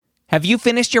Have you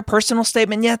finished your personal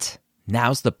statement yet?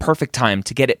 Now's the perfect time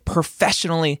to get it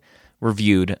professionally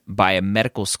reviewed by a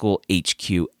medical school HQ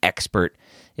expert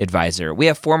advisor. We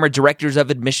have former directors of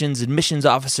admissions, admissions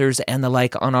officers, and the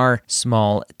like on our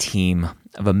small team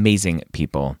of amazing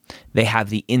people. They have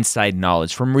the inside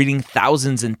knowledge from reading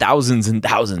thousands and thousands and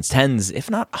thousands, tens, if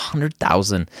not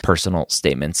 100,000 personal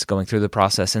statements, going through the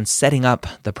process and setting up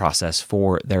the process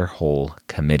for their whole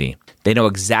committee. They know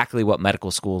exactly what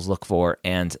medical schools look for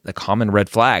and the common red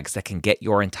flags that can get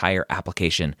your entire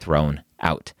application thrown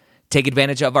out. Take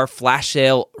advantage of our flash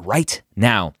sale right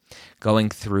now, going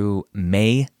through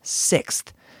May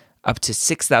 6th, up to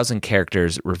 6,000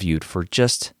 characters reviewed for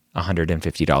just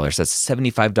 $150. That's a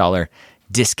 $75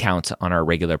 discount on our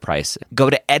regular price. Go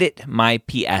to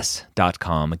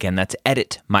editmyps.com. Again, that's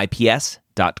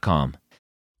editmyps.com.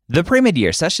 The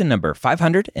Pre-Mid-Year, session number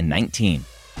 519.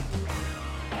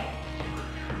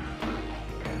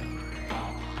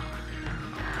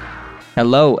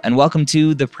 Hello, and welcome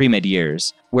to the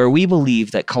Pre-Mid-Years, where we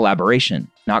believe that collaboration,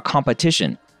 not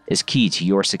competition, is key to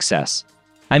your success.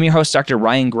 I'm your host, Dr.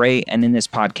 Ryan Gray, and in this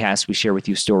podcast, we share with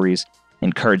you stories,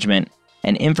 encouragement,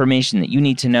 and information that you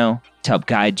need to know to help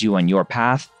guide you on your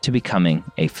path to becoming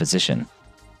a physician.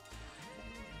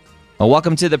 Well,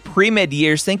 welcome to the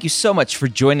Pre-Mid-Years. Thank you so much for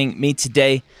joining me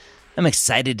today. I'm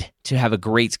excited to have a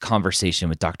great conversation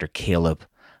with Dr. Caleb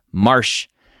Marsh,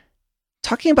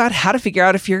 talking about how to figure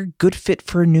out if you're a good fit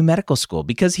for a new medical school,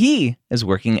 because he is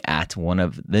working at one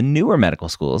of the newer medical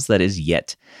schools that is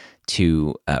yet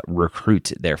to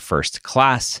recruit their first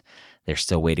class. They're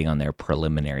still waiting on their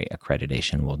preliminary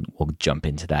accreditation. We'll jump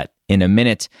into that in a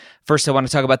minute. First, I want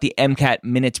to talk about the MCAT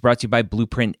Minutes brought to you by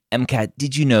Blueprint MCAT.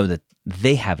 Did you know that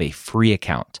they have a free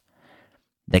account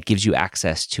that gives you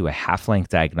access to a half-length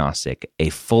diagnostic, a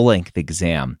full-length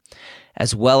exam,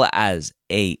 as well as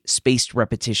a spaced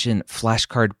repetition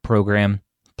flashcard program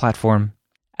platform,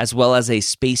 as well as a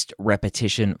spaced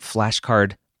repetition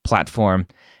flashcard platform,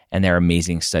 and their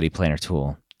amazing study planner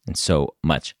tool, and so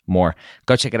much more.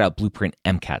 Go check it out,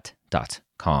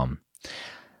 blueprintmcat.com.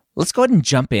 Let's go ahead and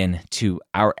jump in to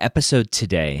our episode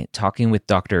today, talking with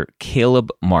Dr.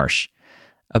 Caleb Marsh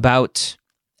about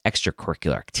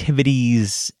extracurricular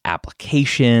activities,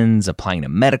 applications, applying to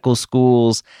medical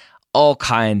schools, all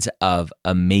kinds of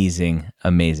amazing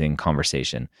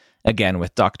conversation. Again,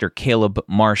 with Dr. Caleb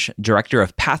Marsh, Director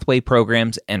of Pathway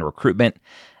Programs and Recruitment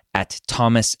at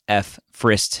Thomas F.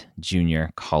 Frist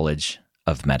Jr. College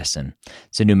of Medicine.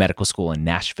 It's a new medical school in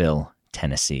Nashville,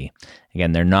 Tennessee.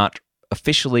 Again, they're not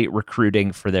officially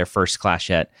recruiting for their first class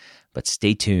yet, but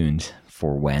stay tuned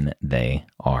for when they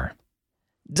are.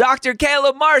 Dr.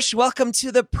 Caleb Marsh, welcome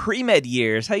to the Pre-Med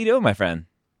Years. How you doing, my friend?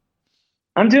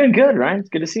 I'm doing good, Ryan. It's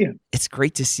good to see you. It's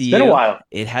great to see you. It's been a while.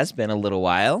 It has been a little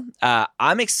while.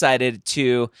 I'm excited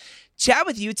to chat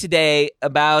with you today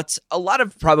about a lot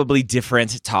of probably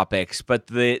different topics, but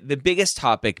the biggest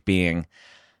topic being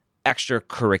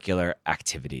extracurricular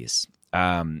activities.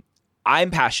 I'm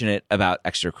passionate about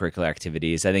extracurricular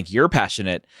activities. I think you're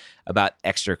passionate about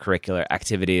extracurricular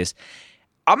activities.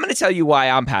 I'm going to tell you why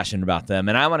I'm passionate about them,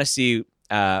 and I want to see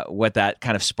what that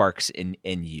kind of sparks in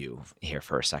you here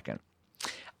for a second.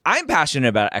 I'm passionate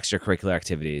about extracurricular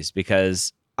activities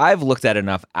because I've looked at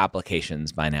enough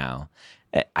applications by now.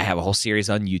 I have a whole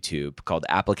series on YouTube called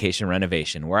Application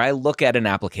Renovation, where I look at an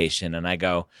application and I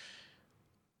go,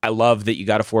 I love that you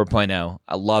got a 4.0.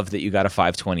 I love that you got a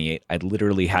 528. I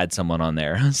literally had someone on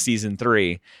there, season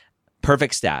 3,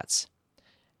 perfect stats,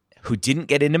 who didn't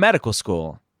get into medical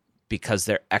school because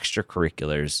their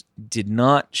extracurriculars did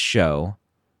not show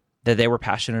that they were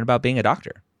passionate about being a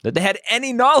doctor, that they had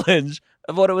any knowledge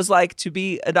of what it was like to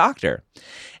be a doctor.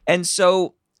 And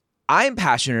so I'm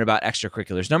passionate about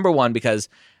extracurriculars, number one, because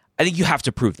I think you have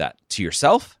to prove that to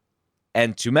yourself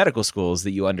and to medical schools that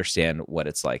you understand what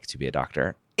it's like to be a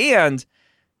doctor, and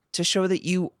to show that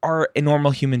you are a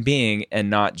normal human being and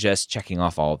not just checking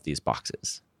off all of these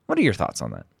boxes. What are your thoughts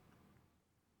on that?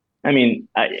 I mean,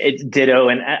 it's ditto,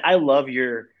 and I love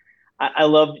your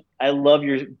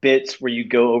bits where you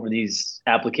go over these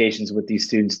applications with these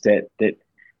students that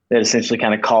essentially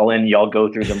kind of call in. Y'all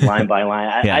go through them line by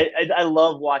line. Yeah. I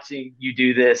love watching you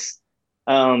do this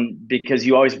because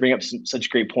you always bring up such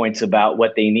great points about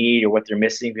what they need or what they're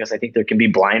missing. Because I think there can be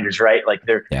blinders, right? Like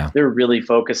they're really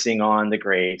focusing on the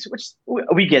grades, which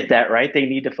we get that, right? They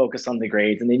need to focus on the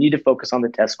grades and they need to focus on the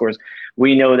test scores.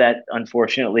 We know that,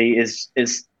 unfortunately, is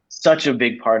such a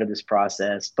big part of this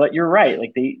process. But you're right.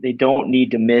 Like they don't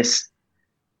need to miss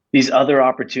these other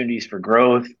opportunities for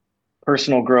growth,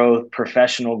 personal growth,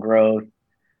 professional growth.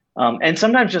 And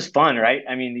sometimes just fun, right?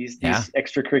 I mean, Yeah. these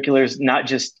extracurriculars not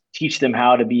just teach them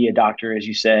how to be a doctor, as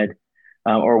you said,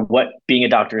 or what being a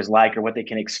doctor is like, or what they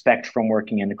can expect from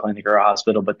working in a clinic or a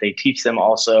hospital, but they teach them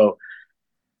also,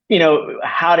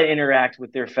 how to interact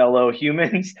with their fellow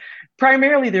humans,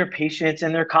 primarily their patients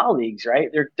and their colleagues, right?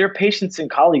 Their patients and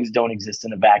colleagues don't exist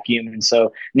in a vacuum, and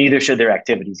so neither should their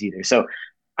activities either. So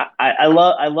I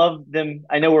love them.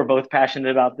 I know we're both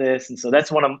passionate about this, and so that's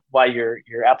one of why your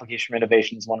application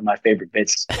renovation is one of my favorite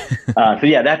bits. So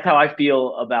yeah, that's how I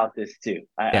feel about this too.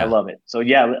 I Yeah. love it. So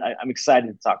yeah, I'm excited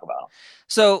to talk about it.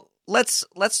 So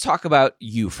let's talk about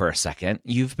you for a second.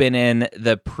 You've been in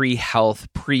the pre-health,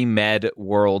 pre-med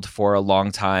world for a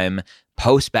long time,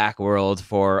 post-bac world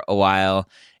for a while,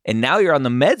 and now you're on the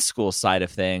med school side of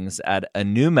things at a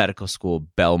new medical school,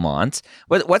 Belmont.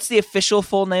 What's the official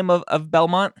full name of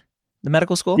Belmont, the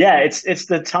medical school? Yeah, it's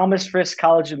the Thomas Frisk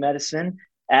College of Medicine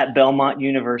at Belmont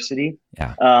University.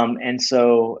 Yeah. And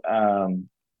so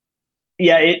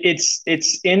yeah,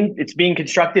 it's being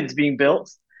constructed, it's being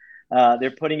built.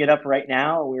 They're putting it up right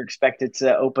now. We're expected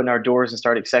to open our doors and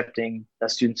start accepting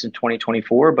students in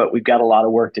 2024, but we've got a lot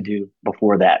of work to do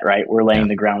before that, right? We're laying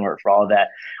the groundwork for all of that.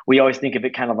 We always think of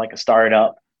it kind of like a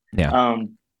startup. Yeah.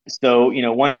 So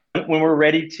when we're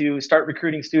ready to start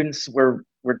recruiting students, we're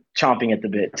chomping at the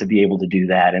bit to be able to do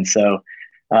that. And so,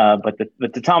 but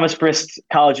the Thomas Frisk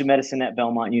College of Medicine at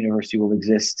Belmont University will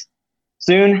exist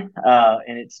soon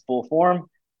in its full form.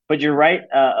 But you're right.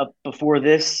 Before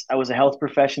this, I was a health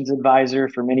professions advisor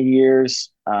for many years.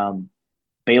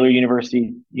 Baylor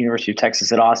University, University of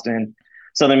Texas at Austin,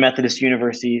 Southern Methodist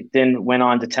University. Then went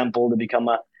on to Temple to become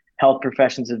a health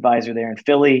professions advisor there in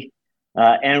Philly,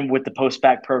 and with the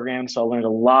post-bac program. So I learned a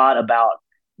lot about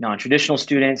non-traditional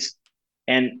students,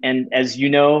 and as you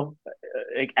know,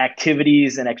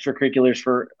 activities and extracurriculars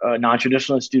for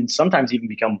non-traditional students sometimes even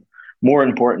become more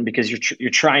important because you're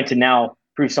trying to now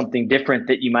prove something different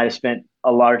that you might have spent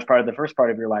a large part of the first part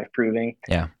of your life proving.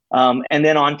 Yeah. And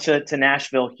then on to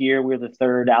Nashville here. We're the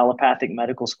third allopathic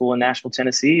medical school in Nashville,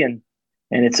 Tennessee. And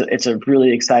it's a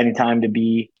really exciting time to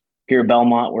be here at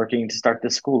Belmont working to start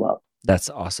this school up. That's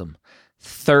awesome.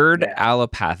 Third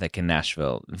allopathic in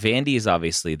Nashville. Vandy is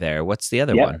obviously there. What's the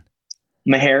other one?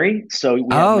 Meharry. So we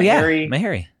have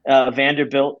Meharry.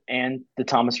 Vanderbilt and the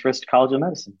Thomas Frisk College of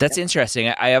Medicine. That's interesting.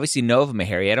 I obviously know of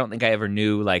Meharry. I don't think I ever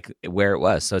knew like where it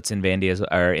was. So it's in Vandy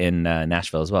or in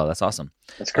Nashville as well. That's awesome.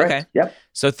 That's correct. Okay. Yep.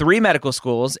 So 3 medical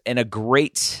schools in a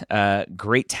great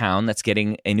town that's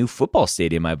getting a new football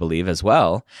stadium, I believe, as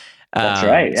well. That's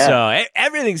right. Yeah. So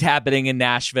everything's happening in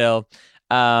Nashville.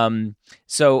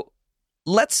 So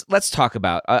let's talk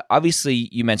about, obviously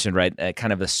you mentioned, right,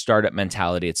 kind of the startup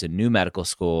mentality. It's a new medical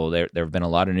school. There have been a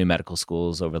lot of new medical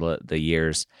schools over the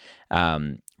years.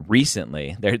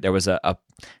 Recently, there was a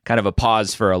kind of a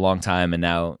pause for a long time, and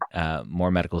now more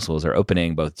medical schools are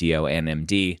opening, both DO and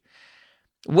MD.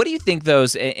 What do you think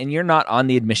those, and you're not on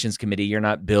the admissions committee, you're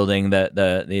not building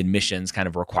the admissions kind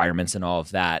of requirements and all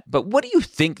of that, but what do you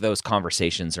think those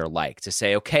conversations are like to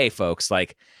say, okay, folks,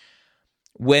 like,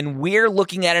 when we're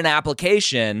looking at an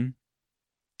application,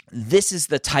 this is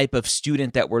the type of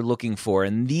student that we're looking for,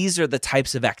 and these are the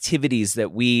types of activities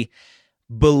that we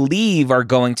believe are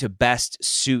going to best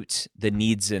suit the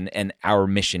needs and our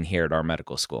mission here at our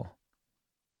medical school?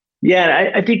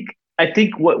 Yeah, I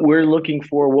think what we're looking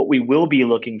for, what we will be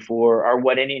looking for, are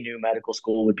what any new medical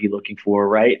school would be looking for,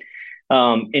 right?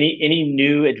 Any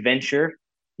new adventure.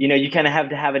 You kind of have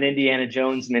to have an Indiana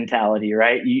Jones mentality,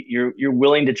 right? You're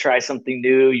willing to try something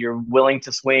new. You're willing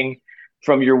to swing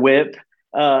from your whip,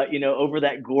 over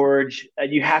that gorge.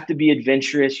 You have to be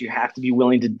adventurous. You have to be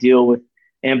willing to deal with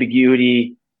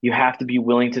ambiguity. You have to be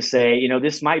willing to say,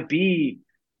 this might be,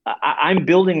 I'm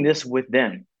building this with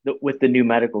them, with the new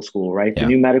medical school, right? Yeah. The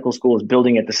new medical school is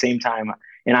building at the same time,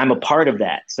 and I'm a part of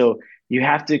that. So you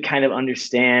have to kind of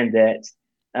understand that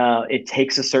it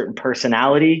takes a certain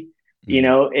personality.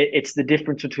 It's the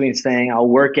difference between saying I'll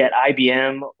work at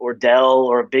IBM or Dell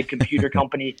or a big computer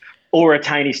company or a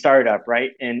tiny startup,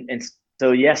 right? And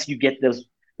so yes, you get those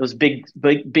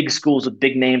big schools with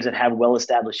big names that have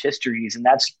well-established histories, and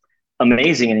that's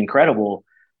amazing and incredible.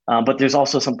 But there's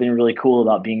also something really cool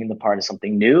about being in the part of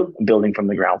something new and building from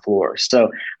the ground floor.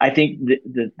 So I think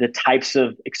the types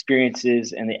of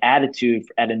experiences and the attitude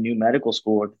at a new medical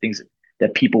school are the things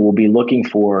that people will be looking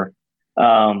for.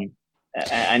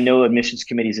 I know admissions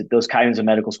committees at those kinds of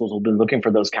medical schools will be looking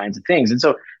for those kinds of things. And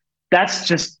so that's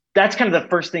kind of the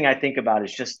first thing I think about,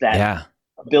 is just that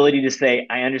ability to say,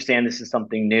 I understand this is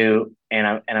something new,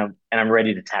 and I'm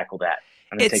ready to tackle that.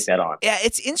 I'm going to take that on. Yeah,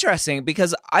 it's interesting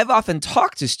because I've often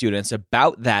talked to students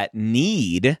about that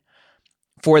need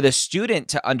for the student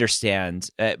to understand,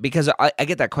 because I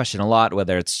get that question a lot,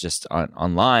 whether it's just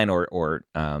online or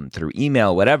through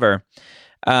email, whatever.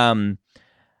 The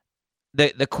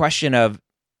question of,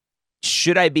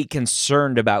 should I be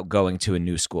concerned about going to a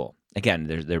new school? Again,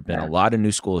 there've been a lot of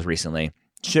new schools recently.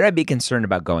 Should I be concerned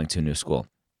about going to a new school?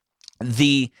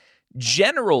 The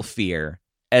general fear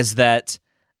is that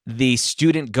the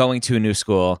student going to a new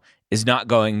school is not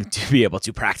going to be able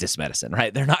to practice medicine,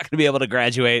 right? They're not going to be able to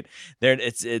graduate.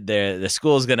 The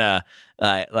school is going to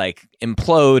like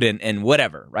implode and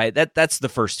whatever, right? That's the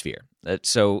first fear.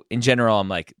 So in general, I'm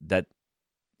like, that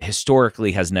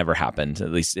historically has never happened,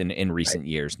 at least in recent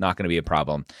years. Not going to be a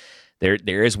problem.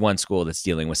 There is one school that's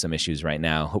dealing with some issues right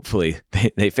now. Hopefully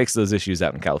they fix those issues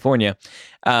out in California.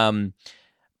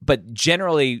 But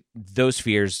generally, those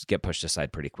fears get pushed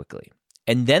aside pretty quickly.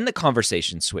 And then the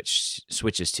conversation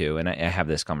switches to, and I have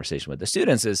this conversation with the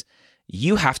students, is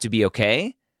you have to be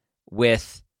okay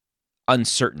with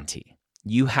uncertainty.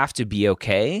 You have to be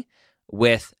okay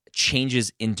with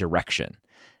changes in direction.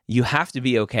 You have to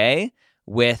be okay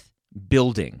with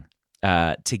building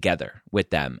together with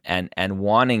them and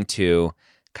wanting to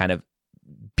kind of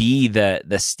be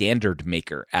the standard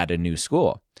maker at a new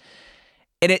school.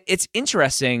 And it's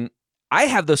interesting. I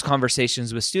have those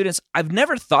conversations with students. I've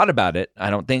never thought about it, I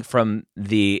don't think, from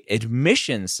the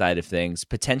admissions side of things,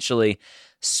 potentially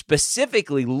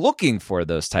specifically looking for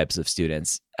those types of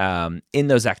students in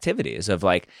those activities of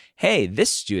like, hey, this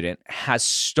student has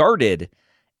started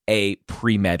a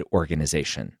pre-med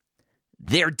organization.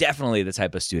 They're definitely the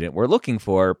type of student we're looking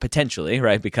for potentially,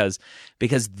 right? Because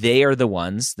they are the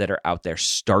ones that are out there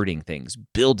starting things,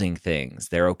 building things.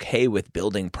 They're okay with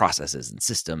building processes and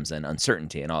systems and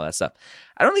uncertainty and all that stuff.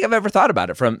 I don't think I've ever thought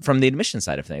about it from the admission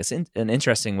side of things. It's an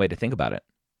interesting way to think about it.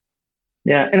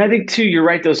 Yeah, and I think too, you're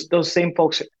right. Those same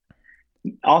folks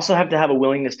also have to have a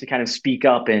willingness to kind of speak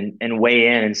up and weigh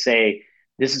in and say,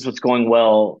 this is what's going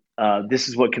well. This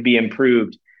is what could be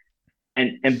improved.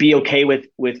 And be okay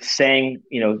with saying,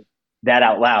 that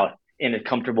out loud in a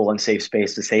comfortable and safe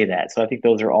space to say that. So I think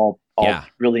those are all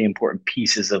really important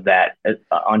pieces of that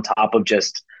on top of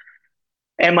just,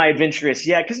 am I adventurous?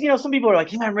 Yeah. Cause some people are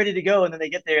like, yeah, I'm ready to go. And then they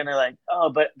get there and they're like,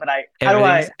 oh, but how do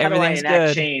I enact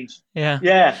good. Change? Yeah.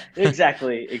 Yeah,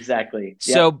 exactly.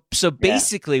 So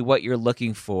basically what you're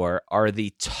looking for are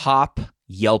the top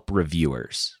Yelp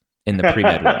reviewers in the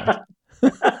pre-med world.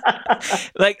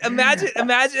 Like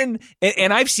imagine,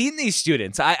 and I've seen these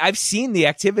students. I've seen the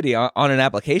activity on an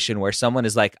application where someone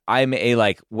is like, I'm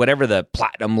a whatever the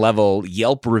platinum level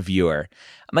Yelp reviewer.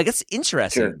 I'm like, that's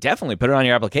interesting. Sure. Definitely put it on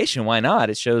your application. Why not?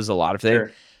 It shows a lot of things.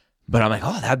 Sure. But I'm like,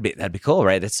 oh, that'd be cool,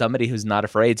 right? That's somebody who's not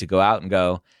afraid to go out and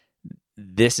go,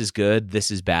 this is good,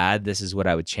 this is bad, this is what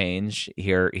I would change.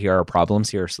 Here are problems.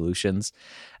 Here are solutions.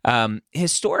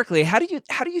 Historically, how do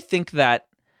you think that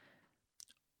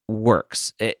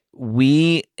works?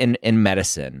 We in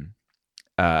medicine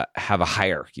have a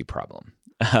hierarchy problem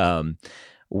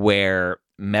where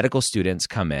medical students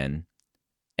come in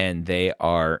and they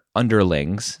are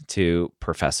underlings to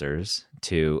professors,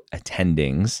 to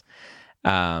attendings,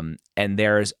 and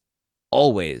there's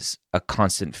always a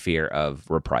constant fear of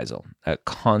reprisal, a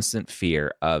constant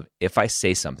fear of, if I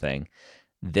say something,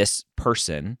 this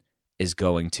person is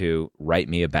going to write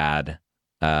me a bad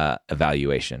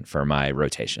evaluation for my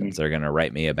rotations. They're going to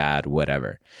write me a bad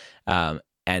whatever.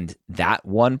 And that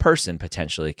one person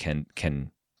potentially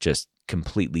can just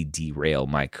completely derail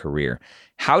my career.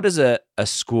 How does a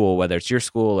school, whether it's your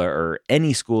school or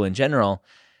any school in general,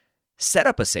 set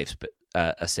up a safe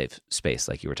space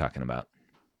like you were talking about?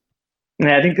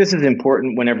 Yeah, I think this is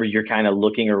important whenever you're kind of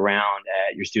looking around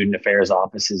at your student affairs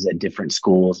offices at different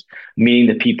schools, meeting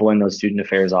the people in those student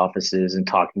affairs offices and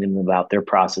talking to them about their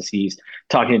processes,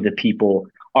 talking to the people.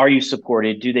 Are you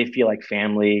supported? Do they feel like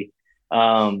family?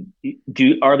 Are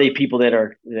they people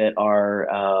that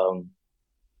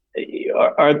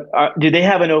do they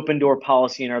have an open door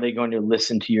policy, and are they going to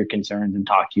listen to your concerns and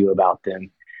talk to you about them?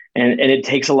 And it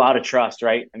takes a lot of trust,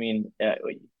 right? I mean,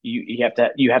 you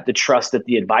have to trust that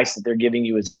the advice that they're giving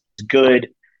you is good.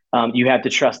 You have to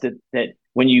trust that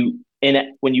when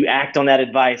you act on that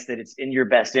advice, that it's in your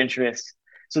best interest.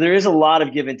 So there is a lot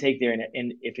of give and take there.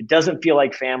 And if it doesn't feel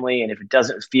like family, and if it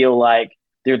doesn't feel like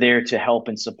they're there to help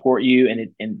and support you, and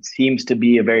it seems to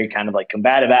be a very kind of like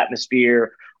combative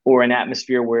atmosphere, or an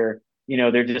atmosphere where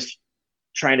they're just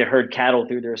trying to herd cattle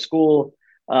through their school.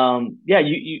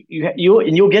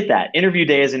 You'll get that. Interview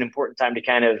day is an important time to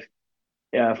kind of,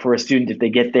 for a student, if they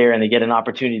get there and they get an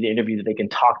opportunity to interview, that they can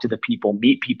talk to the people,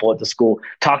 meet people at the school,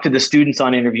 talk to the students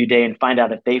on interview day, and find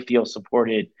out if they feel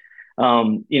supported.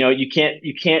 You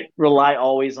can't rely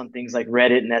always on things like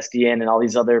Reddit and SDN and all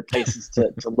these other places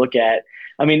to look at.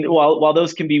 I mean, while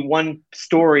those can be one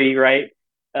story, right?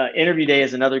 Interview Day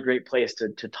is another great place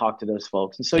to talk to those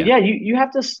folks. And so, you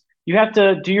have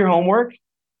to do your homework.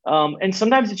 And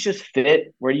sometimes it's just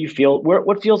fit. Where do you feel,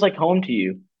 what feels like home to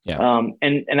you? Yeah.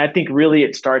 And I think really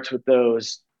it starts with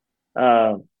those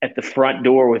at the front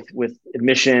door with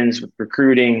admissions, with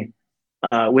recruiting,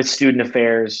 with student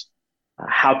affairs.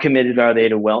 How committed are they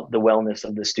to the wellness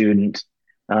of the student?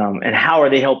 And how are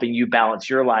they helping you balance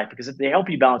your life? Because if they help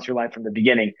you balance your life from the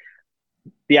beginning,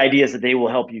 the idea is that they will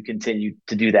help you continue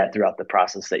to do that throughout the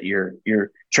process that you're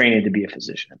training to be a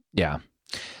physician. Yeah.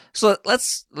 So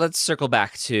let's circle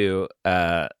back to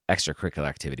extracurricular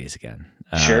activities again.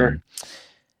 Sure.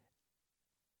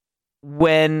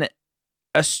 When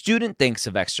a student thinks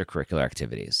of extracurricular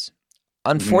activities,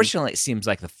 unfortunately, it seems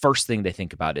like the first thing they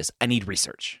think about is, I need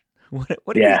research.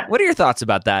 What are your thoughts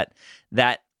about that?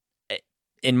 That,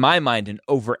 in my mind, an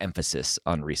overemphasis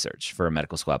on research for a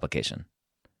medical school application.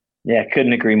 Yeah,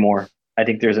 couldn't agree more. I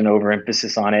think there's an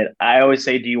overemphasis on it. I always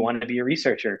say, do you want to be a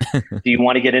researcher? Do you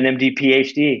want to get an MD,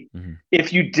 PhD? Mm-hmm.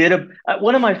 If you did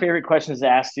one of my favorite questions to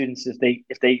ask students if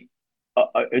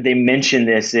they mention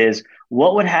this is,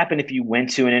 what would happen if you went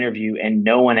to an interview and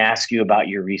no one asked you about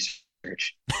your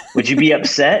research? Would you be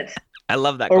upset? I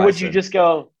love that. Or question. Would you just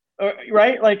go,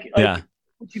 right?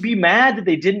 Would you be mad that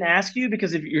they didn't ask you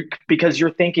because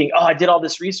you're thinking, oh, I did all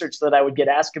this research so that I would get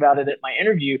asked about it at my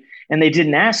interview and they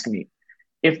didn't ask me?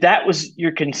 If that was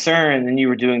your concern, then you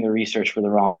were doing the research for the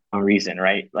wrong reason,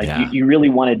 right? You really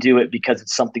want to do it because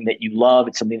it's something that you love.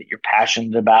 It's something that you're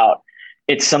passionate about.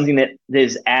 It's something that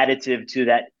is additive to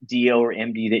that DO or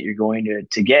MD that you're going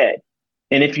to get.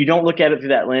 And if you don't look at it through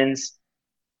that lens,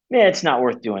 it's not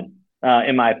worth doing,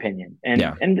 in my opinion.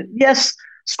 And yes,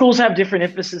 schools have different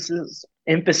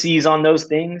emphases on those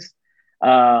things.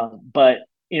 But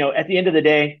at the end of the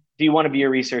day, do you want to be a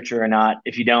researcher or not?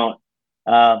 If you don't,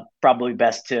 probably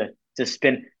best to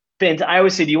spend. I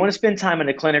always say, do you want to spend time in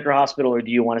a clinic or hospital, or do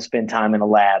you want to spend time in a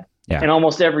lab? Yeah. And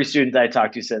almost every student that I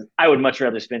talk to says, I would much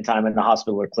rather spend time in the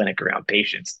hospital or clinic around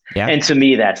patients. Yeah. And to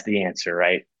me, that's the answer,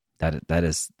 right? That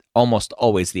is almost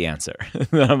always the answer.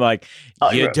 I'm like,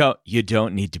 you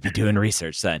don't need to be doing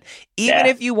research then. Even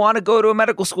if you want to go to a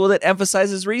medical school that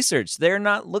emphasizes research, they're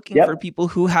not looking for people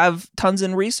who have tons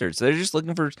in research. They're just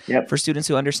looking for students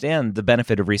who understand the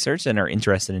benefit of research and are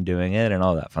interested in doing it and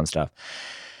all that fun stuff.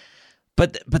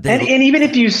 But even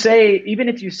if you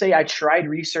say I tried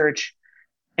research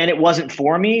and it wasn't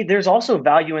for me, there's also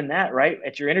value in that, right?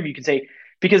 At your interview, you can say,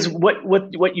 because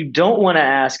what you don't want to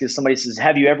ask is somebody says,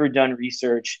 have you ever done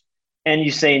research? And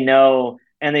you say no.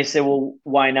 And they say, well,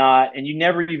 why not? And you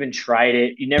never even tried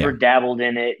it. You never dabbled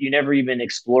in it. You never even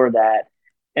explored that.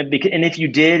 And if you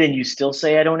did and you still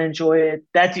say, I don't enjoy it,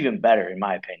 that's even better in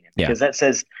my opinion, because that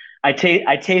says I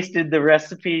tasted the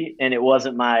recipe and it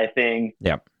wasn't my thing.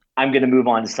 Yep. I'm going to move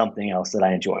on to something else that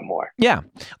I enjoy more. Yeah.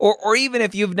 Or even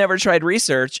if you've never tried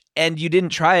research and you didn't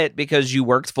try it because you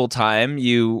worked full time,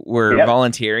 you were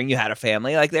volunteering, you had a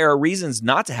family, like there are reasons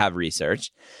not to have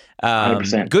research.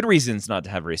 100%. Good reasons not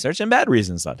to have research and bad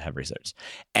reasons not to have research,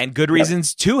 and good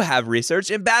reasons to have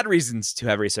research and bad reasons to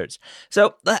have research.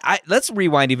 So let's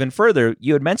rewind even further.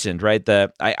 You had mentioned, right?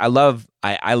 I love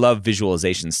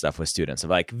visualization stuff with students,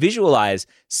 of like, visualize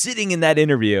sitting in that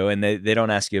interview and they don't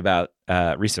ask you about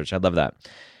research. I love that.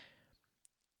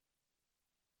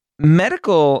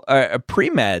 Medical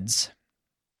pre-meds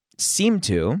seem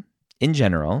to, in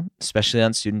general, especially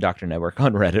on Student Doctor Network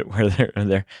on Reddit,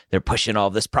 where they're pushing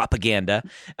all this propaganda,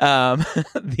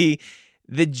 the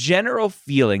general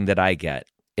feeling that I get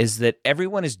is that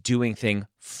everyone is doing things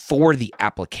for the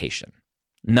application,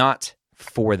 not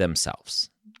for themselves.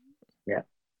 Yeah.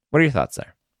 What are your thoughts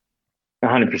there?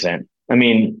 100%. I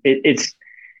mean, it's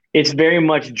very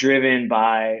much driven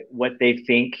by what they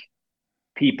think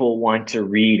people want to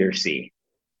read or see,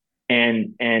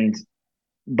 and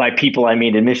by people, I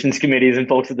mean admissions committees and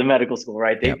folks at the medical school,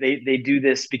 right? They do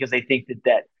this because they think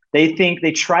that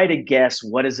they try to guess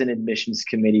what does an admissions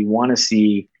committee want to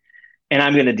see, and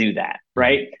I'm going to do that,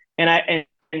 right?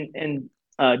 And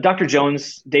Dr.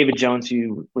 Jones, David Jones,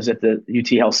 who was at the UT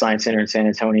Health Science Center in San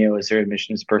Antonio as their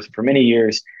admissions person for many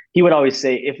years, he would always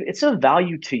say, if it's of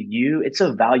value to you, it's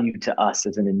of value to us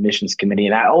as an admissions committee.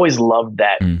 And I always loved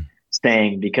that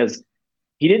saying, because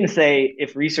he didn't say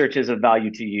if research is of value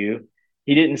to you.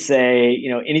 He didn't say,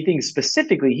 anything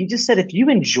specifically. He just said, if you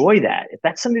enjoy that, if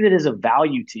that's something that is of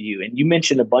value to you, and you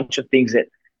mentioned a bunch of things that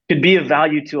could be of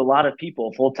value to a lot of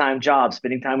people, full-time jobs,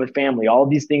 spending time with family, all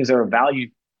of these things are of value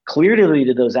clearly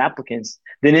to those applicants,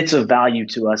 then it's of value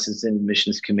to us as an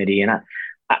admissions committee. And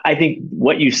I think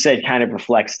what you said kind of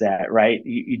reflects that, right?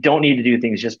 You don't need to do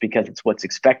things just because it's what's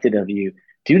expected of you.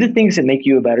 Do the things that make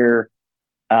you a better,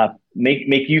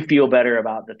 make you feel better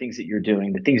about the things that you're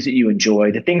doing, the things that you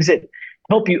enjoy, the things that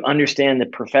help you understand the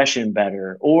profession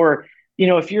better. Or,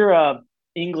 if you're a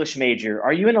English major,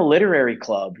 are you in a literary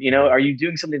club? Are you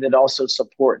doing something that also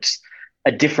supports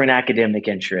a different academic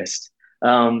interest?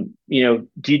 Did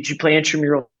you play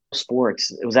intramural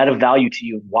sports? Was that of value to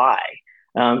you? Why?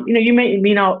 You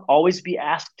may not always be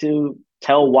asked to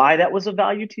tell why that was of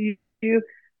value to you.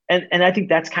 And I think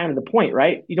that's kind of the point,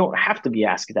 right? You don't have to be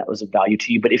asked if that was of value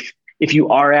to you, but if you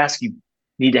are asked, you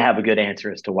need to have a good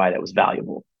answer as to why that was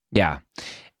valuable. Yeah.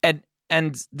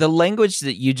 And the language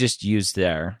that you just used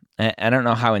there, I don't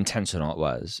know how intentional it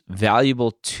was,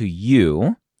 valuable to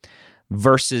you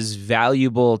versus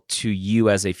valuable to you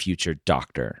as a future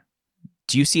doctor.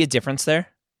 Do you see a difference there?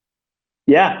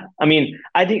 Yeah. I mean,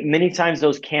 I think many times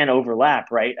those can overlap,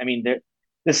 right? I mean, they're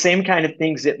the same kind of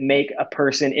things that make a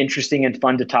person interesting and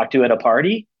fun to talk to at a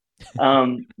party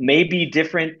may be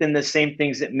different than the same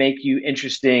things that make you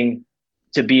interesting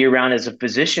to be around as a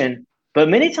physician. But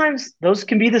many times those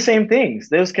can be the same things.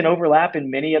 Those can overlap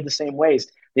in many of the same ways.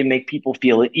 They make people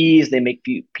feel at ease. They make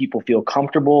people feel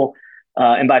comfortable.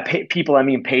 And by people, I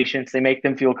mean patients. They make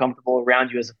them feel comfortable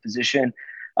around you as a physician.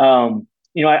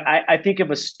 I think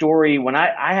of a story when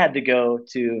I had to go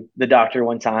to the doctor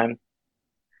one time.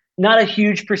 Not a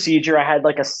huge procedure. I had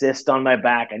like a cyst on my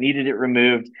back. I needed it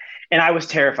removed. And I was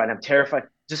terrified. I'm terrified.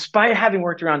 Despite having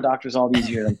worked around doctors all these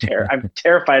years, I'm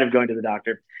terrified of going to the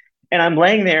doctor. And I'm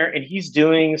laying there and he's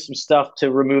doing some stuff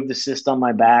to remove the cyst on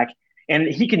my back. And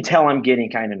he can tell I'm getting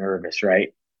kind of nervous,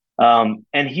 right? And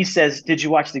he says, "Did you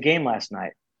watch the game last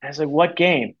night?" I was like, "What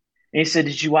game?" And he said,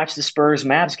 "Did you watch the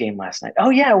Spurs-Mavs game last night?" "Oh,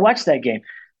 yeah, I watched that game.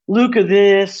 Luka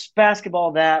this,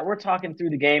 basketball that." We're talking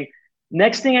through the game.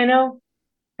 Next thing I know,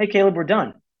 "Hey, Caleb, we're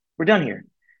done. We're done here."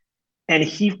 And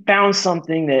he found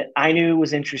something that I knew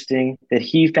was interesting, that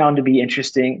he found to be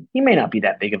interesting. He may not be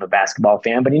that big of a basketball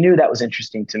fan, but he knew that was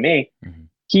interesting to me. Mm-hmm.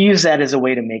 He used that as a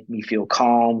way to make me feel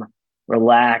calm,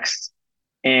 relaxed,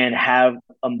 and have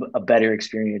a better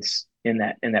experience in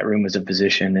that room as a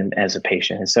physician and as a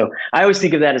patient. And so I always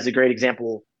think of that as a great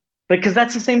example, because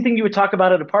that's the same thing you would talk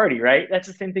about at a party, right? That's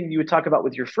the same thing you would talk about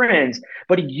with your friends,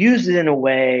 but he used it in a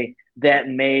way that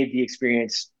made the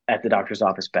experience at the doctor's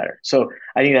office better. So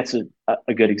I think that's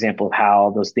a good example of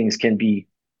how those things can be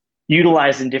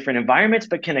utilized in different environments,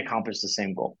 but can accomplish the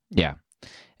same goal. Yeah.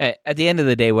 At the end of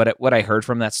the day, what I heard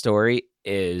from that story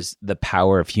is the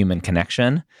power of human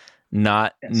connection,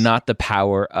 not the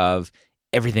power of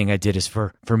everything I did is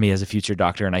for me as a future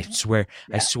doctor. And I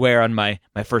swear on my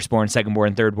firstborn,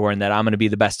 secondborn, thirdborn that I'm going to be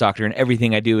the best doctor, and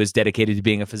everything I do is dedicated to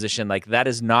being a physician. Like, that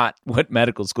is not what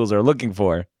medical schools are looking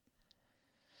for.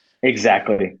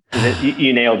 Exactly.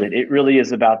 You nailed it. It really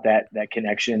is about that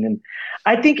connection. And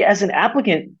I think as an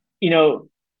applicant,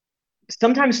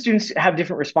 sometimes students have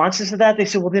different responses to that. They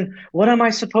say, "Well, then what am I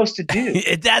supposed to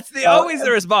do?" That's always the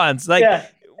response. Like,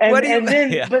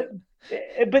 yeah.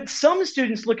 But some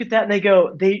students look at that and they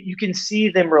go, you can see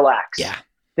them relax. Yeah.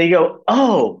 They go,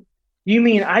 "Oh, you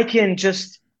mean I can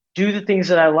just do the things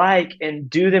that I like and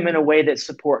do them in a way that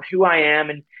support who I am?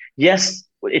 And yes,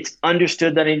 it's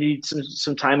understood that I need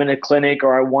some time in a clinic,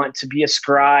 or I want to be a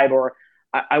scribe, or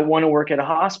I want to work at a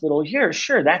hospital. Here,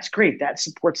 sure, that's great. That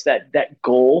supports that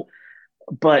goal.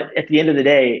 But at the end of the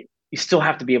day, you still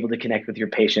have to be able to connect with your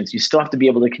patients. You still have to be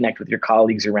able to connect with your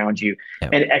colleagues around you. Yeah.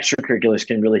 And extracurriculars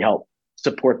can really help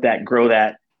support that, grow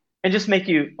that, and just make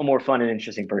you a more fun and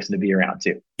interesting person to be around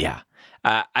too. Yeah.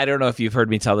 I don't know if you've heard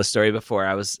me tell this story before.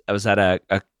 I was at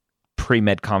a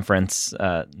pre-med conference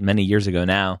many years ago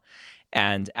now.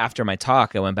 And after my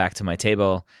talk, I went back to my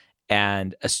table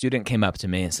and a student came up to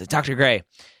me and said, "Dr. Gray,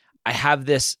 I have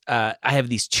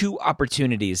these two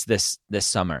opportunities this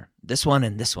summer, this one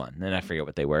and this one." And I forget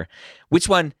what they were. Which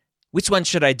one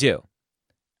should I do?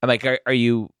 I'm like, do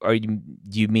you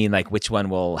mean like which one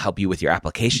will help you with your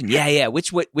application? Yeah.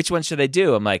 Which one should I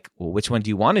do? I'm like, well, which one do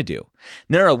you want to do?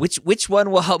 No. Which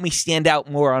one will help me stand out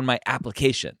more on my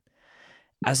application?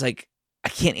 I was like, I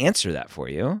can't answer that for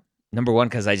you. Number one,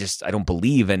 because I don't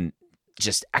believe in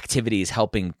just activities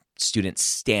helping students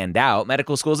stand out.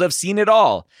 Medical schools have seen it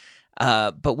all.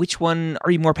 But which one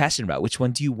are you more passionate about? Which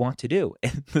one do you want to do?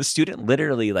 And the student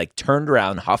literally like turned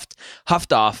around,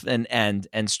 huffed off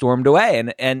and stormed away.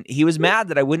 And he was mad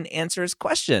that I wouldn't answer his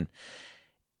question.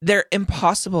 They're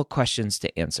impossible questions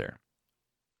to answer.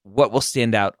 What will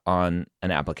stand out on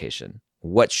an application?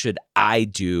 What should I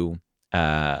do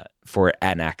for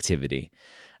an activity?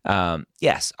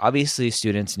 Yes, obviously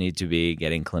students need to be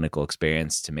getting clinical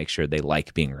experience to make sure they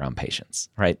like being around patients,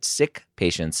 right? Sick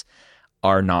patients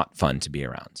are not fun to be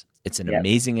around. It's an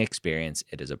amazing experience.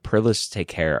 It is a privilege to take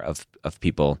care of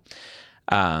people,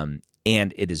 and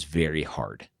it is very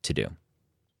hard to do.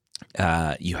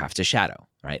 You have to shadow,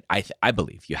 right? I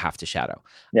believe you have to shadow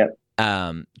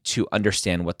to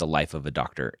understand what the life of a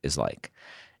doctor is like.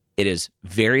 It is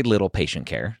very little patient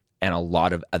care and a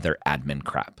lot of other admin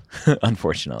crap,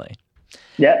 unfortunately.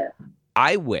 Yeah.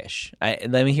 I wish,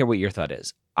 let me hear what your thought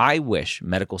is. I wish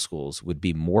medical schools would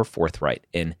be more forthright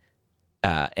in,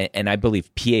 and I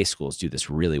believe PA schools do this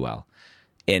really well,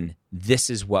 in this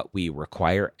is what we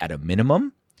require at a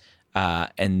minimum,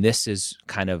 and this is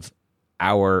kind of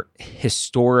our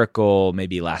historical,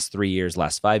 maybe last 3 years,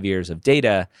 last 5 years of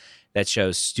data that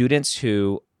shows students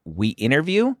who we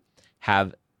interview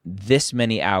have this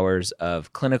many hours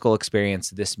of clinical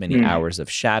experience, this many hours of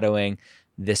shadowing,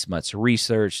 this much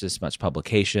research, this much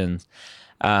publications.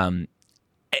 I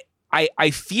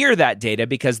fear that data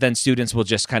because then students will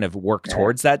just kind of work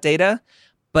towards that data.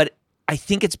 But I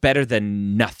think it's better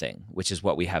than nothing, which is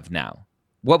what we have now.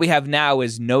 What we have now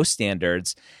is no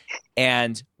standards,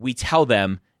 and we tell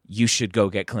them you should go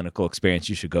get clinical experience,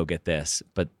 you should go get this,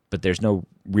 but there's no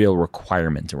real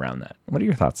requirement around that. What are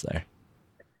your thoughts there?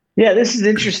 Yeah, this is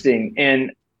interesting.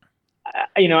 And,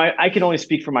 I can only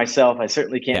speak for myself. I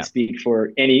certainly can't speak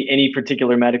for any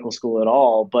particular medical school at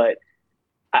all. But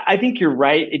I think you're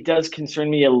right. It does concern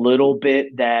me a little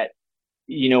bit that,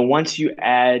 once you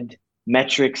add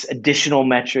metrics, additional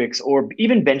metrics, or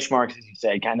even benchmarks, as you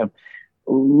said, kind of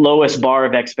lowest bar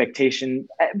of expectation.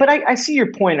 But I see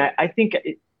your point. I think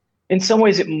in some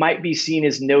ways it might be seen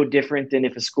as no different than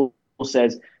if a school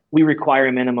says, we require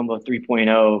a minimum of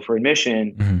 3.0 for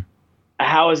admission. Mm-hmm.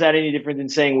 How is that any different than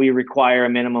saying we require a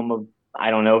minimum of,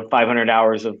 500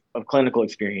 hours of clinical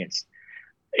experience?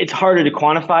 It's harder to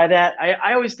quantify that.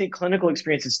 I always think clinical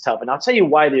experience is tough. And I'll tell you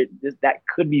why that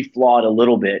could be flawed a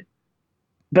little bit.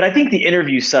 But I think the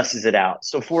interview susses it out.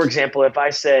 So, for example, if I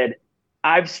said,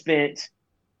 I've spent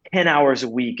 10 hours a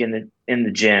week in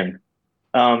the gym,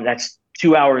 that's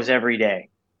 2 hours every day.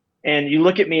 And you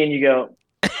look at me and you go,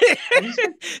 you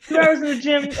spend 2 hours in the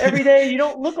gym every day. You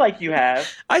don't look like you have.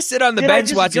 I sit on the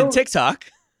bench watching TikTok.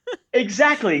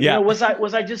 Exactly. Yeah. Was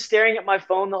I just staring at my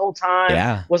phone the whole time?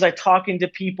 Yeah. Was I talking to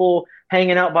people,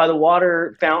 hanging out by the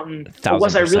water fountain? 1,000%. Or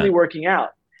was I really working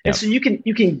out? And so you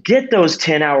can get those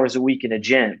 10 hours a week in a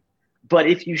gym. But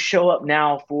if you show up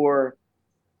now for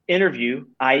interview,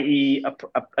 i.e.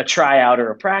 a tryout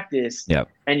or a practice,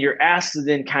 and you're asked to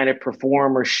then kind of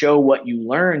perform or show what you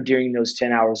learned during those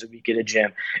 10 hours a week at a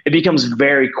gym, it becomes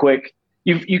very quick.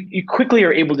 You quickly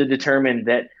are able to determine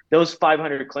that those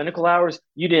 500 clinical hours,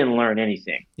 you didn't learn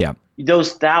anything. Yeah.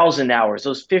 Those 1,000 hours,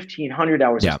 those 1,500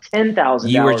 hours, those 10,000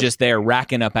 hours. You were just there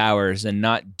racking up hours and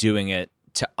not doing it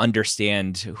to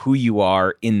understand who you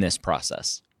are in this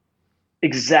process.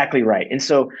 Exactly right. And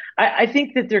so I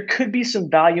think that there could be some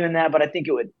value in that, but I think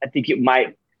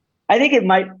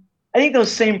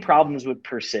those same problems would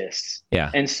persist.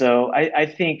 Yeah. And so I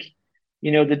think, the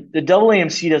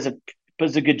AAMC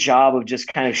does a good job of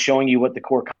just kind of showing you what the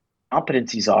core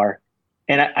competencies are.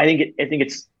 And I think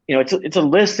it's a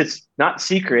list. It's not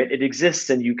secret. It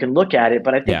exists and you can look at it,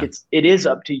 but I think it is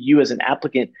up to you as an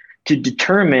applicant to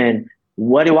determine,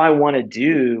 what do I want to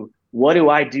do? What do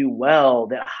I do well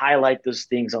that highlight those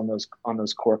things on those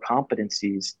core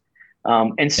competencies?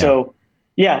 I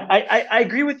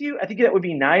agree with you. I think that would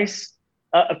be nice.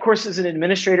 Of course, as an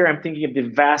administrator, I'm thinking of the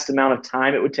vast amount of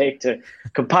time it would take to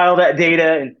compile that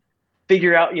data and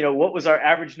figure out, what was our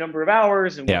average number of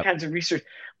hours and what kinds of research.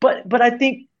 But I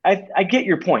think I get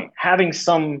your point. Having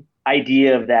some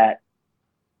idea of that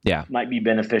might be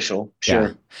beneficial.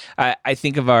 Sure. Yeah. I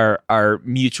think of our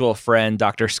mutual friend,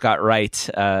 Dr. Scott Wright,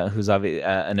 who's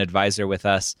an advisor with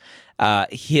us.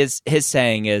 His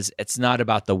saying is, it's not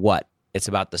about the what, it's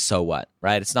about the so what,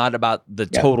 right? It's not about the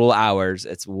total hours.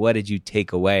 It's what did you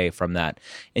take away from that?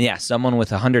 And someone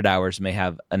with 100 hours may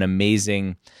have an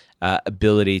amazing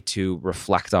ability to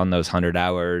reflect on those 100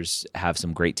 hours, have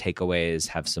some great takeaways,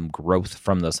 have some growth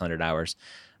from those 100 hours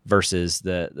versus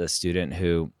the student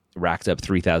who racked up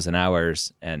 3,000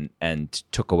 hours and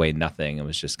took away nothing and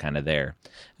was just kind of there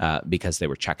because they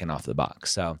were checking off the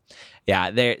box. So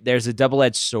there's a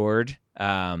double-edged sword.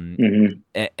 And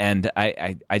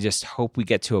I just hope we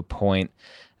get to a point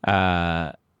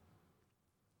at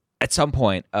some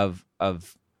point of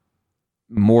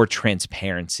more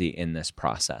transparency in this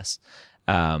process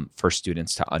for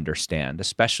students to understand,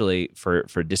 especially for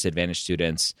disadvantaged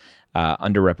students,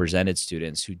 underrepresented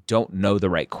students who don't know the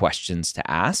right questions to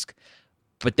ask.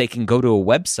 but they can go to a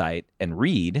website and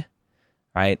read,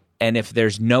 right? And if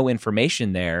there's no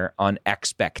information there on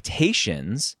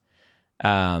expectations,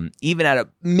 even at a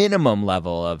minimum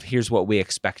level of here's what we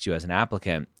expect you as an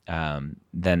applicant,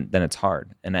 then it's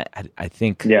hard. And I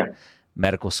think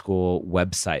medical school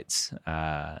websites,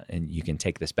 and you can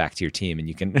take this back to your team and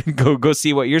you can go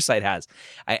see what your site has.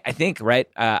 I think, right?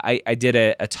 I did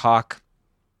a talk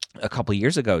a couple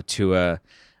years ago to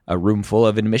a room full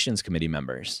of admissions committee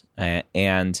members,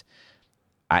 and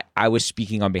I was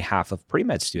speaking on behalf of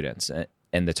pre-med students,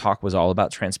 and the talk was all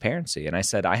about transparency. And I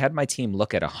said, I had my team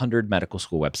look at 100 medical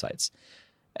school websites.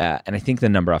 And I think the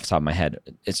number off the top of my head,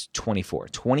 it's 24.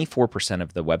 24%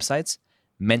 of the websites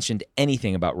mentioned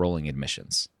anything about rolling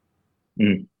admissions.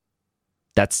 Mm.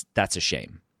 That's a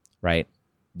shame, right?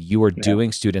 You are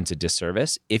doing students a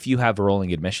disservice if you have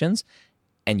rolling admissions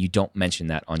and you don't mention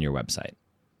that on your website.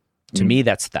 To me,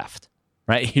 that's theft,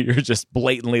 right? You're just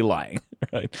blatantly lying,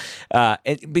 right?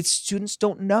 But students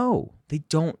don't know. They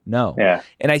don't know. Yeah.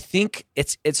 And I think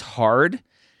it's hard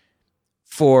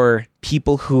for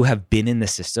people who have been in the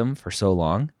system for so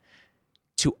long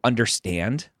to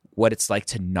understand what it's like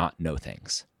to not know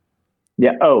things.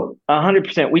 Yeah. Oh,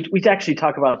 100%. We actually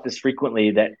talk about this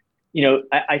frequently that,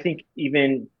 I think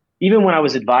even when I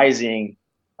was advising,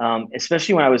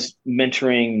 especially when I was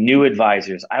mentoring new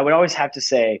advisors, I would always have to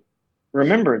say,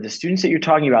 remember, the students that you're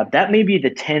talking about, that may be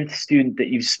the 10th student that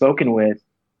you've spoken with.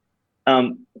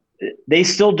 They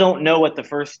still don't know what the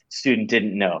first student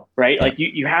didn't know, right? Like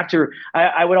you have to,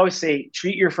 I would always say,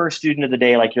 treat your first student of the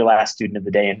day like your last student of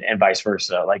the day, and vice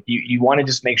versa. Like you want to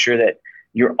just make sure that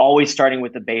you're always starting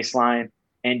with the baseline,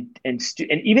 and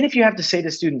even if you have to say to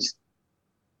students,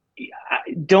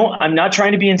 I'm not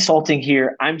trying to be insulting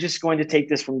here. I'm just going to take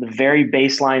this from the very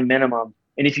baseline minimum.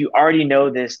 And if you already know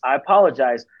this, I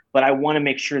apologize, but I want to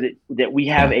make sure that we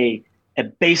have a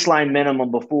baseline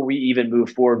minimum before we even move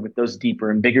forward with those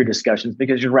deeper and bigger discussions,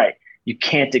 because you're right. You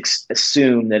can't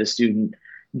assume that a student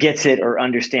gets it or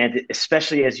understands it,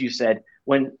 especially, as you said,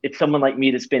 when it's someone like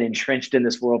me that's been entrenched in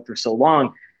this world for so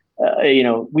long.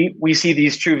 We see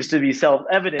these truths to be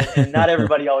self-evident, and not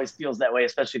everybody always feels that way,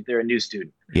 especially if they're a new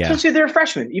student, especially if they're a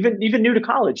freshman, even new to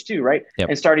college too, right? Yep.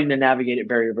 And starting to navigate it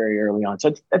very, very early on.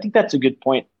 So I think that's a good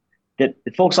point that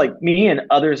folks like me and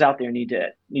others out there need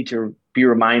to be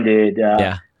reminded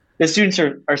that students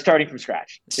are starting from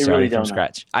scratch. They really don't know.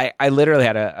 I literally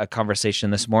had a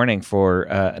conversation this morning for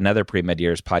another pre-med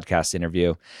years podcast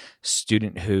interview.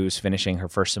 Student who's finishing her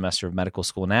first semester of medical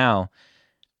school now,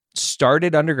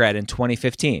 started undergrad in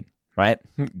 2015, right?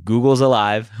 Google's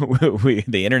alive.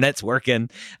 The internet's working,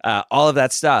 all of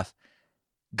that stuff.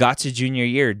 Got to junior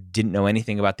year, didn't know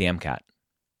anything about the MCAT,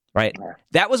 right? Yeah.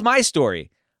 That was my story.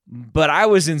 But I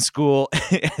was in school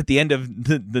at the end of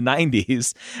the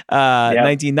 90s,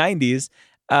 1990s.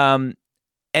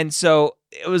 And so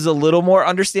it was a little more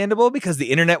understandable because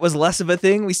the internet was less of a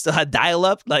thing. We still had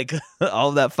dial-up, like all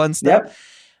of that fun stuff. Yep.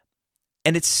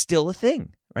 And it's still a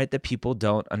thing, right, that people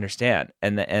don't understand.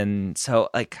 And so,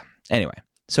 anyway.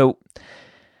 So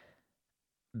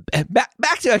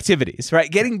back to activities,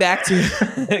 right? Getting back to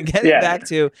back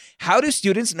to how do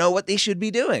students know what they should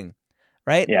be doing?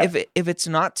 Right. Yeah. If it's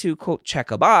not to quote check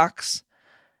a box,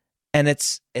 and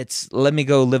it's let me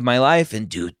go live my life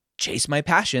and chase my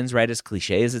passions, right? As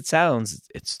cliche as it sounds,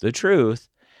 it's the truth.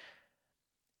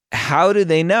 How do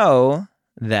they know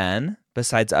then,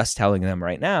 besides us telling them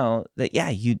right now, that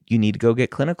you need to go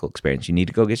get clinical experience, you need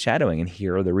to go get shadowing, and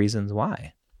here are the reasons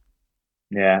why?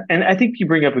 Yeah, and I think you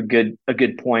bring up a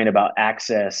good point about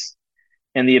access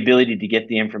and the ability to get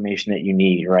the information that you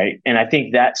need, right? And I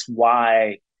think that's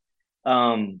why.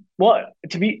 To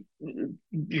be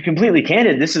completely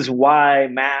candid, this is why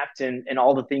MAPT and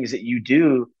all the things that you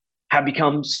do have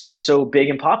become so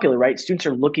big and popular, right? Students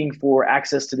are looking for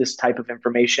access to this type of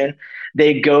information.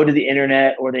 They go to the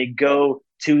internet, or they go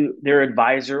to their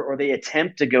advisor, or they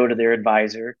attempt to go to their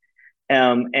advisor.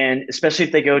 And especially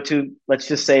if they go to, let's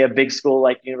just say, a big school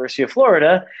like University of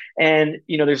Florida, and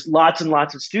there's lots and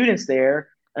lots of students there.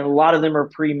 And a lot of them are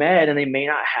pre-med, and they may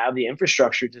not have the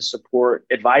infrastructure to support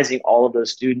advising all of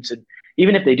those students. And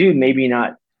even if they do, maybe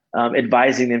not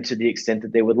advising them to the extent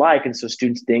that they would like. And so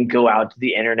students then go out to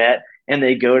the internet, and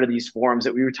they go to these forums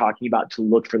that we were talking about to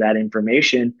look for that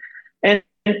information. And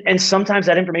sometimes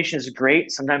that information is great.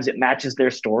 Sometimes it matches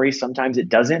their story. Sometimes it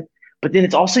doesn't. But then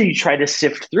it's also, you try to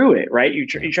sift through it, right? You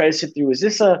try to sift through, is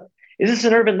this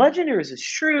an urban legend, or is this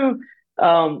true?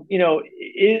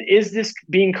 Is this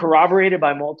being corroborated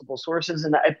by multiple sources?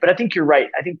 But I think you're right.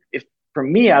 I think for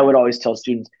me, I would always tell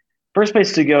students, first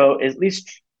place to go is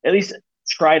at least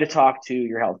try to talk to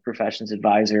your health professions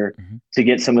advisor to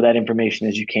get some of that information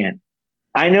as you can.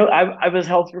 I know I was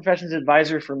health professions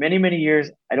advisor for many, many years.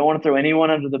 I don't want to throw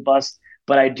anyone under the bus,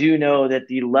 but I do know that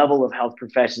the level of health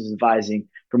professions advising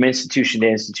from institution to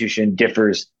institution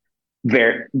differs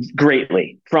very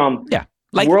greatly from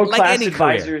world-class any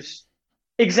advisors.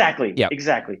 Career. Exactly. Yep.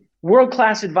 Exactly.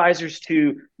 World-class advisors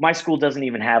to my school doesn't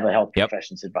even have a health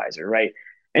professions advisor, right?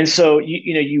 And so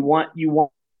you want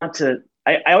to.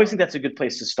 I always think that's a good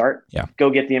place to start. Yeah. Go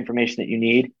get the information that you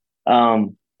need.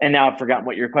 And now I've forgotten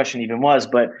what your question even was,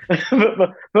 but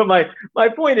my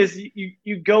point is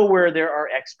you go where there are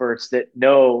experts that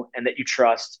know and that you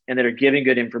trust and that are giving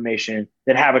good information,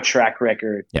 that have a track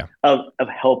record of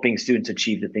helping students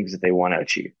achieve the things that they want to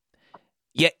achieve.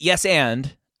 Yeah, yes,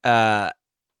 and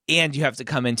you have to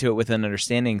come into it with an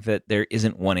understanding that there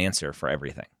isn't one answer for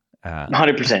everything.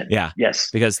 100%. Yeah.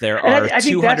 Yes. Because there are I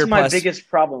think 200 that's my plus, biggest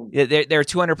problem. There are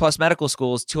 200 plus medical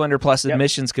schools, 200 plus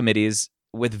admissions committees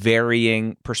with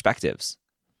varying perspectives.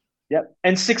 Yep.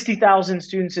 And 60,000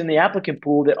 students in the applicant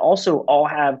pool that also all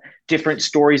have different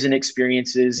stories and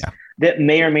experiences that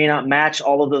may or may not match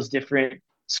all of those different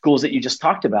schools that you just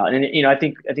talked about. And, I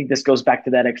think this goes back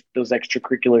to those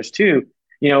extracurriculars too.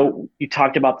 You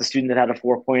talked about the student that had a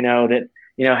 4.0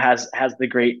 that, has the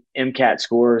great MCAT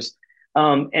scores.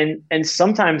 And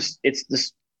sometimes it's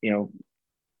this,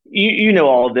 you know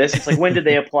all of this. It's like, when did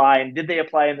they apply, and did they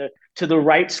apply to the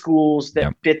right schools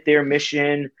that fit their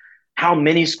mission? How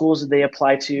many schools did they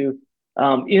apply to?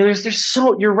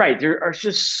 You're right. There are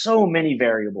just so many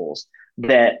variables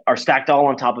that are stacked all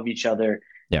on top of each other.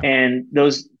 Yeah. And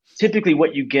those typically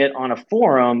what you get on a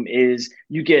forum is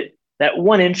you get that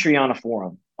one entry on a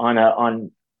forum on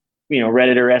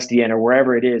Reddit or SDN or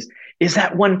wherever it is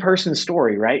that one person's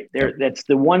story, right? That's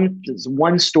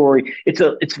one story.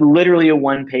 It's literally a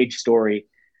one-page story.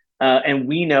 And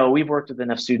we've worked with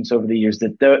enough students over the years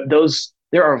that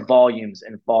there are volumes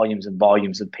and volumes and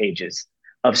volumes of pages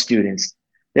of students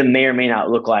that may or may not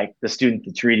look like the student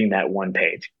that's reading that one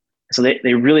page. So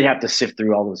they really have to sift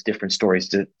through all those different stories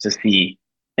to see.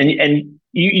 And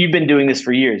you've been doing this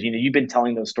for years. You've been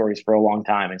telling those stories for a long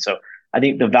time. And so I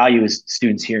think the value is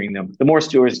students hearing them. The more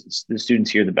stories the students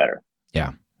hear, the better.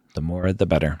 Yeah, the more, the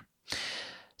better.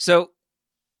 So,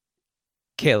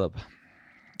 Caleb,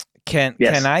 can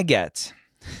I get,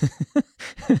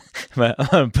 I'm going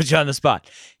to put you on the spot.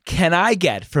 Can I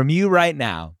get from you right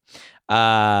now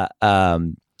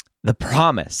the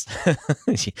promise,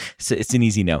 it's an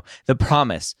easy no, the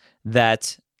promise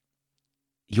that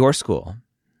your school,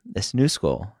 this new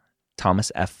school,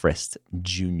 Thomas F. Frist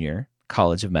Jr.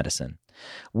 College of Medicine,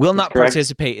 will not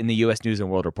participate in the U.S. News and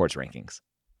World Report's rankings?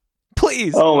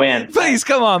 Please. Oh man. Please,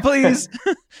 come on, please.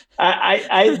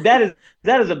 That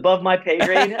is above my pay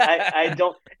grade. I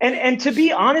don't. And to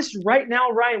be honest, right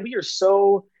now, Ryan, we are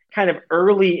so kind of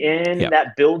early in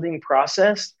that building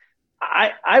process.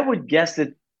 I would guess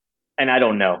that, and I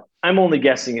don't know. I'm only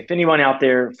guessing. If anyone out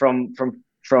there from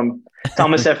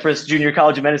Thomas F. Frist Jr.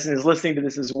 College of Medicine is listening to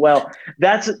this as well,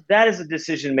 that is a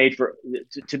decision made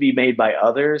to be made by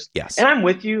others. Yes. And I'm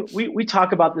with you. We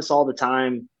talk about this all the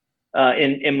time.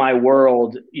 In my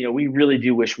world, we really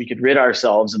do wish we could rid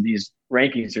ourselves of these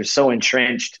rankings. They're so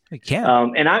entrenched. We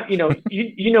can. And I,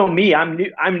 you know me, I'm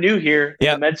new here in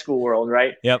the med school world,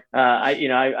 right? Yep.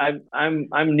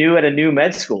 I'm new at a new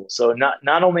med school. So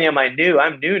not only am I new,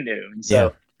 I'm new. And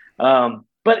so,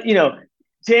 but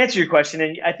to answer your question,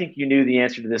 and I think you knew the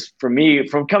answer to this from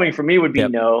coming from me would be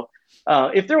no.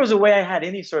 If there was a way I had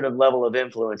any sort of level of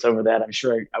influence over that, I'm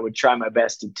sure I would try my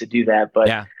best to do that. But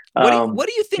yeah. What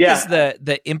do you think is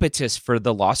the impetus for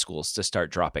the law schools to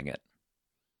start dropping it?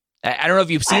 I don't know if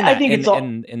you've seen that. I think in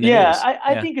the news.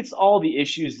 I think it's all the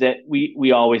issues that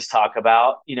we always talk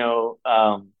about,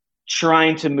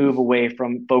 trying to move away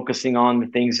from focusing on the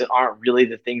things that aren't really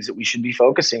the things that we should be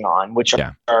focusing on, which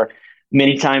are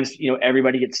many times,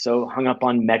 everybody gets so hung up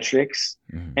on metrics.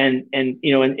 Mm-hmm. And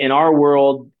in our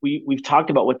world, we've talked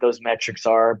about what those metrics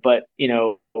are, but,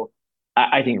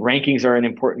 I think rankings are an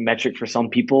important metric for some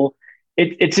people.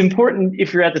 It's important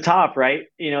if you're at the top, right?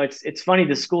 It's funny,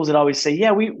 the schools that always say,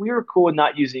 yeah, we were cool with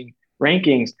not using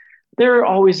rankings. There are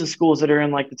always the schools that are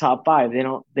in like the top 5.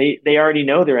 They already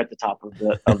know they're at the top of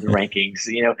the rankings.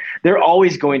 They're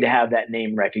always going to have that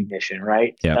name recognition,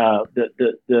 right? Yeah.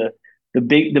 The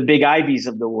big Ivies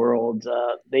of the world,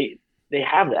 they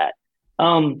have that.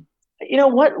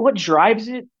 What drives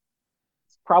it?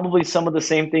 Probably some of the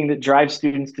same thing that drives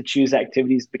students to choose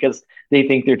activities because they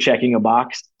think they're checking a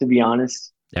box, to be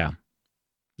honest. Yeah.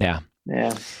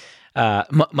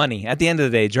 money at the end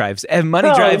of the day drives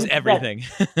everything.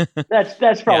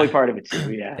 That's probably part of it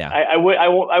too. Yeah. I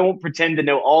won't pretend to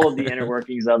know all of the inner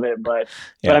workings of it, but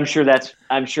I'm sure that's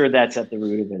at the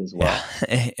root of it as well.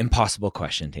 Yeah. Impossible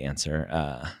question to answer.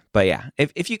 But yeah,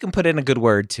 if you can put in a good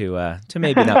word to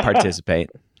maybe not participate,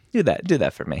 do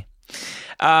that for me.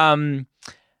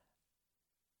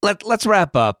 Let's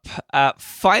wrap up.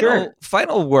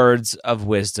 Final words of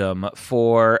wisdom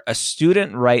for a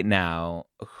student right now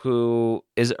who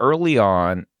is early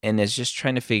on and is just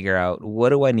trying to figure out, what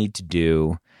do I need to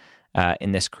do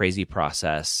in this crazy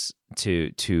process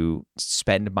to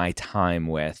spend my time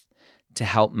with to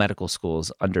help medical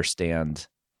schools understand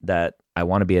that I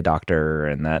want to be a doctor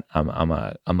and that I'm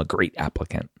a great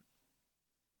applicant.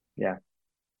 Yeah,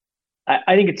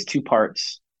 I think it's two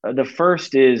parts. The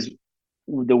first is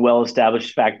the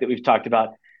well-established fact that we've talked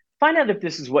about. Find out if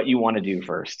this is what you want to do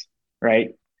first, right?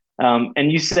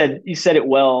 And you said it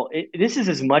well. This is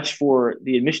as much for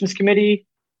the admissions committee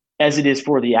as it is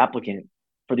for the applicant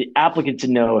to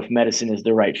know if medicine is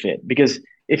the right fit. Because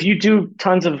if you do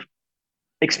tons of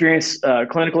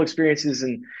clinical experiences,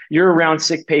 and you're around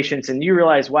sick patients and you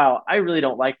realize, wow, I really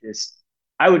don't like this,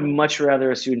 I would much rather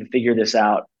a student figure this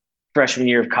out freshman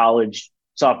year of college,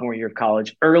 sophomore year of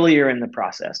college, earlier in the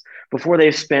process, before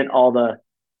they've spent all the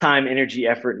time, energy,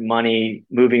 effort, and money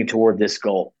moving toward this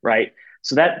goal, right?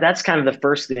 So that's kind of the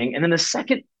first thing. And then the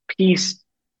second piece,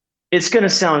 it's going to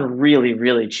sound really,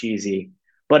 really cheesy,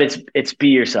 but it's be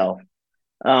yourself.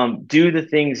 Do the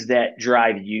things that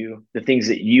drive you, the things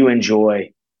that you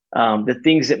enjoy, the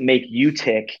things that make you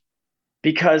tick,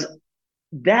 because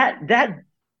that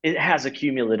it has a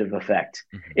cumulative effect.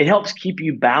 Mm-hmm. It helps keep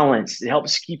you balanced. It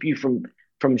helps keep you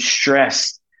from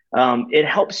stress. It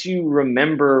helps you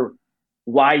remember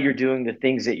why you're doing the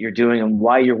things that you're doing and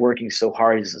why you're working so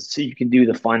hard, so you can do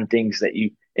the fun things that you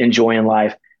enjoy in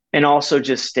life, and also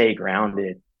just stay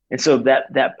grounded. And so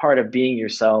that part of being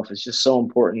yourself is just so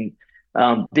important,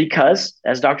 because,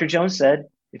 as Dr. Jones said,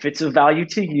 if it's of value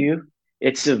to you,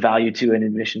 it's of value to an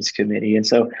admissions committee. And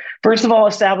so first of all,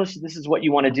 establish this is what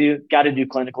you want to do. Got to do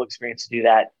clinical experience to do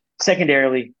that.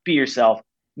 Secondarily, be yourself.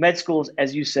 Med schools,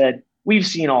 as you said, we've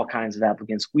seen all kinds of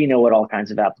applicants. We know what all kinds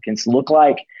of applicants look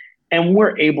like, and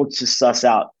we're able to suss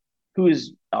out who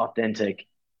is authentic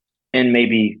and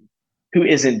maybe who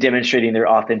isn't demonstrating their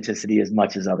authenticity as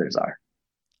much as others are.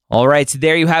 All right, so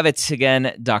there you have it.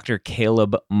 Again, Dr.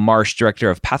 Caleb Marsh, Director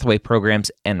of Pathway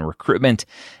Programs and Recruitment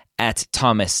at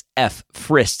Thomas F.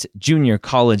 Frist Junior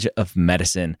College of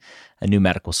Medicine, a new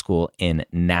medical school in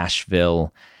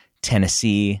Nashville,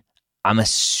 Tennessee. I'm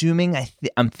assuming,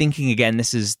 I'm thinking again,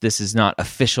 this is not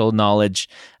official knowledge,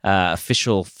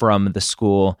 official from the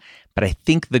school, but I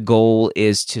think the goal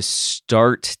is to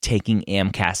start taking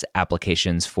AMCAS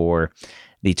applications for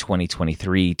the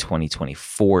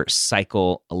 2023-2024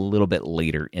 cycle a little bit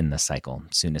later in the cycle,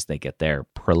 as soon as they get their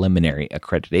preliminary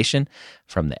accreditation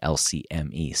from the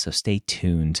LCME. So stay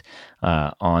tuned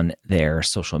on their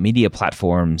social media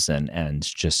platforms and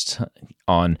just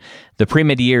on the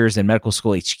Pre-Med Years and Medical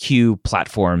School HQ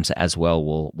platforms as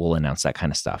well. We'll announce that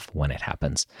kind of stuff when it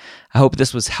happens. I hope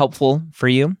this was helpful for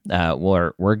you.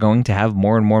 We're going to have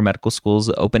more and more medical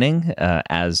schools opening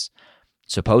as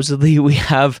supposedly we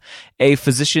have a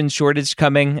physician shortage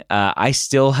coming. I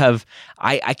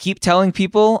keep telling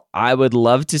people I would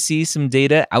love to see some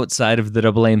data outside of the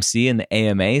AAMC and the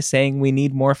AMA saying we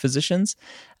need more physicians,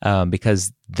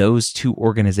 because those two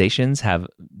organizations have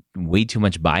way too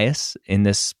much bias in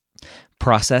this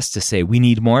process to say we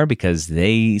need more, because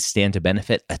they stand to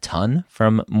benefit a ton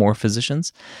from more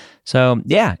physicians. So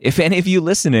yeah, if any of you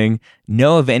listening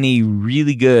know of any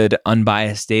really good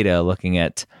unbiased data looking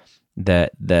at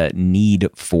the need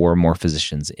for more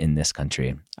physicians in this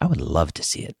country, I would love to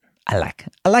see it. I like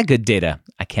good data.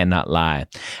 I cannot lie.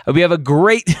 Hope you have a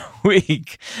great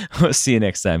week. We'll see you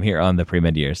next time here on the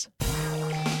Pre-Med Years.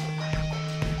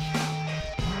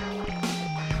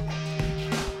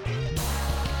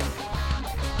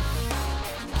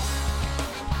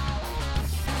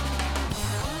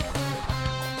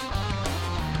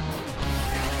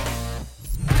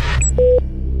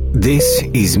 This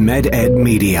is MedEd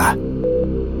Media.